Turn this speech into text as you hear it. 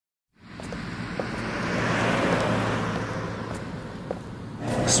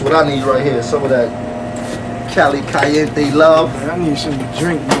This is what I need right here. Some of that Cali Caliente love. Man, I need something to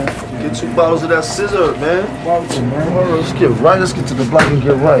drink, man. Get 2 bottles of that scissor, man. Man. Let's get right. Let's get to the block and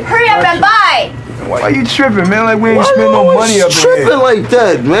get right. Hurry up and buy! Why you tripping, man? Like we ain't spend no money up in here. Tripping like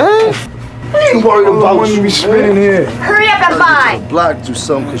that, man. I ain't worried about money you, we spending here. Hurry up and buy! The block do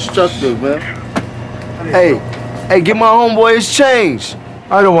something constructive, man. Hey, get my homeboy his change.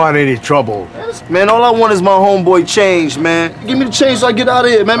 I don't want any trouble. Man, all I want is my homeboy change, man. Give me the change so I get out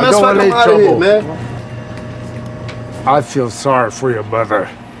of here, man. I don't want any out of here, trouble. man. I feel sorry for your mother.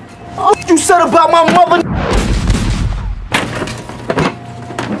 Oh, you said about my mother?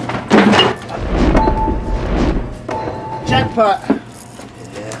 Jackpot.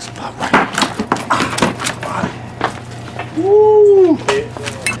 Yeah, that's about right. Woo!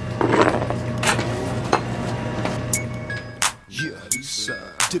 Yeah,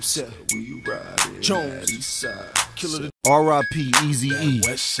 Eastside. Dipset, where you ride? Jones, Eastside. Killer the R.I.P. Eazy-E.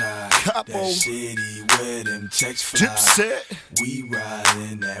 Westside, Capo. that city where them texts fly. Dipset. We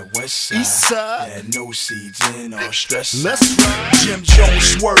riding that Westside. Eastside. That no seats in our stress. Let's ride. Jim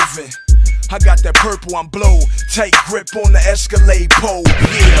Jones swerving. I got that purple, I'm blow. Tight grip on the Escalade pole.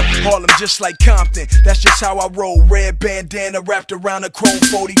 Yeah, Harlem just like Compton. That's just how I roll. Red bandana wrapped around a chrome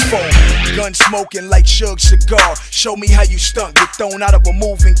 44. Gun smoking like Suge cigar. Show me how you stunt. Get thrown out of a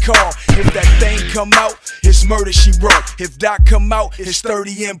moving car. If that thing come out, it's murder she wrote. If Doc come out, it's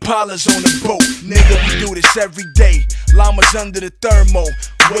 30 Impalas on the boat. Nigga, we do this every day. Llamas under the thermo.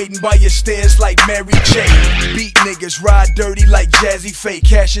 Waiting by your stairs like Mary J. Beat niggas, ride dirty like Jazzy Faye.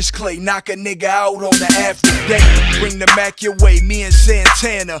 Cassius Clay, knock a nigga out on the after day. Bring the Mac your way, me and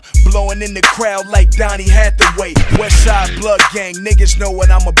Santana. Blowing in the crowd like Donnie Hathaway. Westside blood gang, niggas know what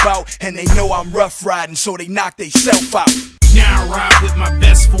I'm about. And they know I'm rough riding, so they knock they self out. Now I ride with my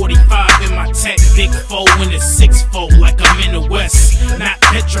best 45 in my tech, big 4 in the 6-4, like I'm in the West. Not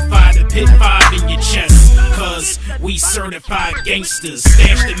petrified to pit 5 in your chest, cause we certified gangsters.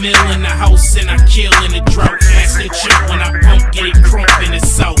 Stash the mill in the house and I kill in the drought. Pass the chip when I pump, get it crump in the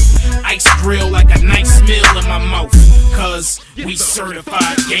south. Ice grill like a nice meal in my mouth, cause we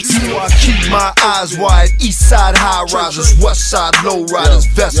certified gangsters. You know I keep my eyes wide. Eastside high risers, Westside low riders.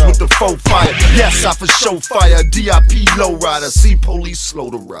 Vest with the faux fire. Yes, I for show fire. DIP low rider. See police slow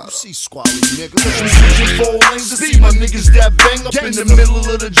to ride. See squally niggas. Pushing switching 4 lanes to see my niggas that bang up in the middle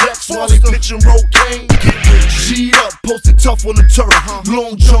of the jacks while they pitching cocaine. Get rich, G'd up, posted tough on the turf.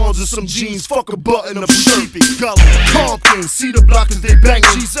 Long johns and some jeans. Fuck a button up shirt. Gully, Compton, see the blockers they banging.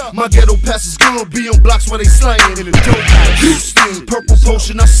 My ghetto passes gonna be on blocks where they slanging. In the dope house. Houston, purple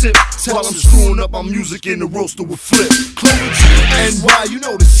potion I sip while I'm screwing up my music in the roaster with flip. Clover G, NY, you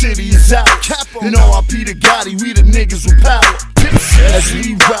know the city is out. And R.I.P. to Gotti, we the niggas with power. As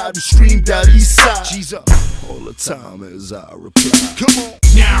we ride and scream down Eastside. G's up all the time as I reply. Come on.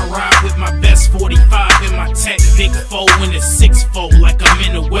 Now I ride with my best 45 in my tech, big 4 in the 6-4, like I'm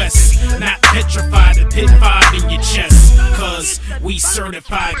in the West. Not petrified to pit 5 in your chest, cause we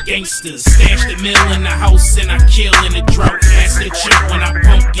certified gangsters. Stash the mill in the house and I kill in the drought. Pass the chip when I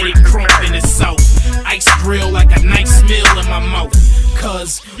pump, get it crump in the south. Ice grill like a nice meal in my mouth,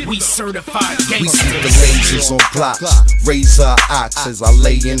 cause we certified gangsters. We see the lasers on blocks, razor ox as I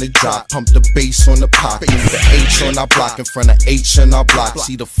lay in the drop. Pump the bass on the pocket, the H on our block in front of H on our block.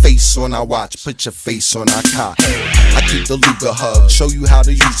 See the face on our watch, put your face on our cock. I keep the Luger hug, show you how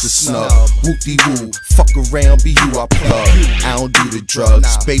to use the snub. Whoop-de-woo, fuck around, be you I plug. I don't do the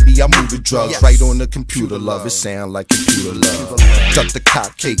drugs, baby I move the drugs right on the computer, love. It sound like computer love. Duck the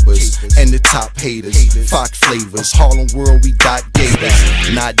cop capers and the top haters. Fox flavors, Harlem World, we got gators.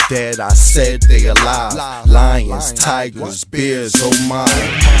 Not dead, I said they alive. Lions, tigers, bears, oh my.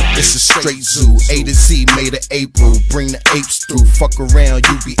 It's a straight zoo, A to Z made of April. Bring the apes through, fuck around,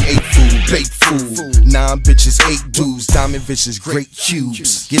 you be 8 food, baked food. 9 bitches, 8 dudes, diamond visions, great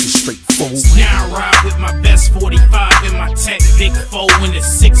cubes. Get it straight forward. Now I ride with my best 45 in my tech, big 4 in the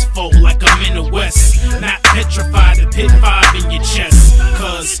 6-4, like I'm in the West. Not petrified to pit 5 in your chest,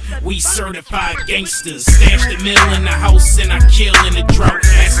 cause we certified gangsters. Stash the mill in the house and I kill in the drought.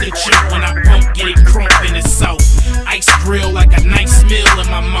 Pass the chip when I pump, get it crump in the south. Ice grill like a nice meal in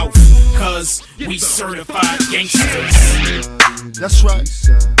my mouth, cause we certified gangsters. That's right.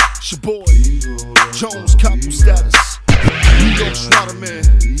 It's your boy, Jones, Capo status. New York Schwatter,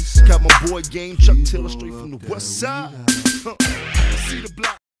 man. Got my boy Game, Chuck Taylor straight from the West Side. See the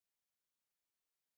block.